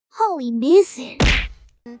Holy Mizu.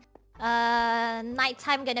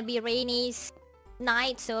 Nighttime gonna be rainy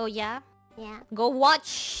night, so yeah. Yeah. Go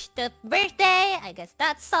watch the birthday. I guess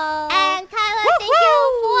that's all. And Kaela, thank you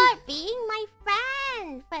for being my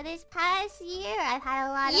friend for this past year. I've had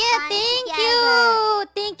a lot of fun together.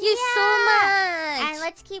 Thank you so much. And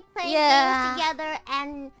let's keep playing games together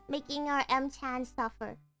and making our M-chan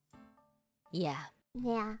suffer. Yeah.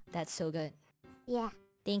 Yeah. That's so good. Yeah.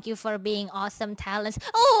 Thank you for being awesome talents.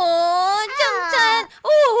 Oh, Jung-chan!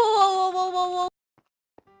 Oh,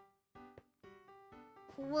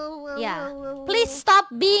 please stop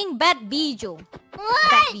being bad Bijou.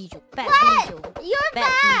 What? Bad Bijou. Bad what? Bijou. You're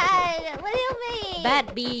bad. What do you mean?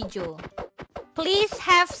 Bad Bijou. Please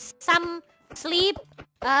have some sleep.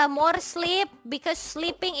 More sleep because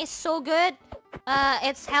sleeping is so good.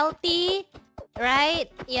 It's healthy, right?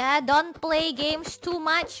 Yeah. Don't play games too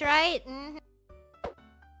much, right?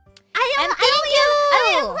 I don't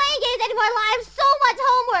even play games anymore. I have so much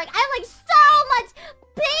homework. I have like so much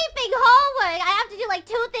big homework. I have to do like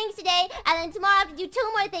 2 things today, and then tomorrow I have to do 2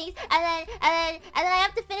 more things, and then I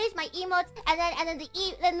have to finish my emotes, and then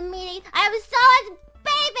the meeting. I have so much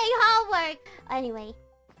big homework. Anyway.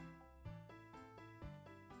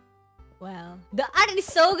 Well, the art is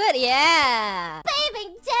so good, yeah.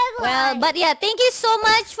 Big deadline. Well, but yeah, thank you so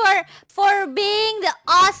much for being the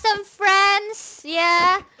awesome friends.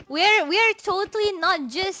 Yeah, we're totally not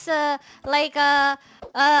just like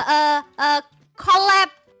collab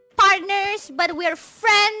partners, but we're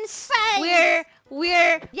friends. We're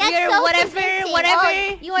so whatever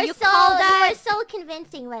you are call that. You are so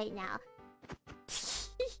convincing right now.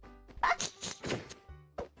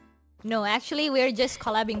 No, actually, we're just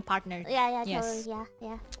collabing partners. Yeah, yes.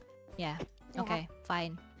 totally. Yeah. Okay,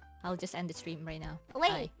 fine. I'll just end the stream right now. Wait,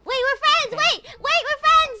 Bye. we're friends. Okay. Wait, we're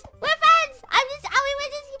friends. We're friends.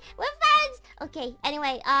 We're friends. Okay.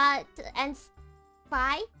 Anyway, and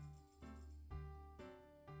bye.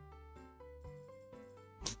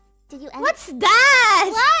 Did you end? What's that?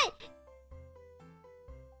 What?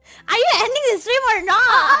 Are you ending the stream or not?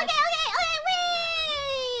 Oh, okay.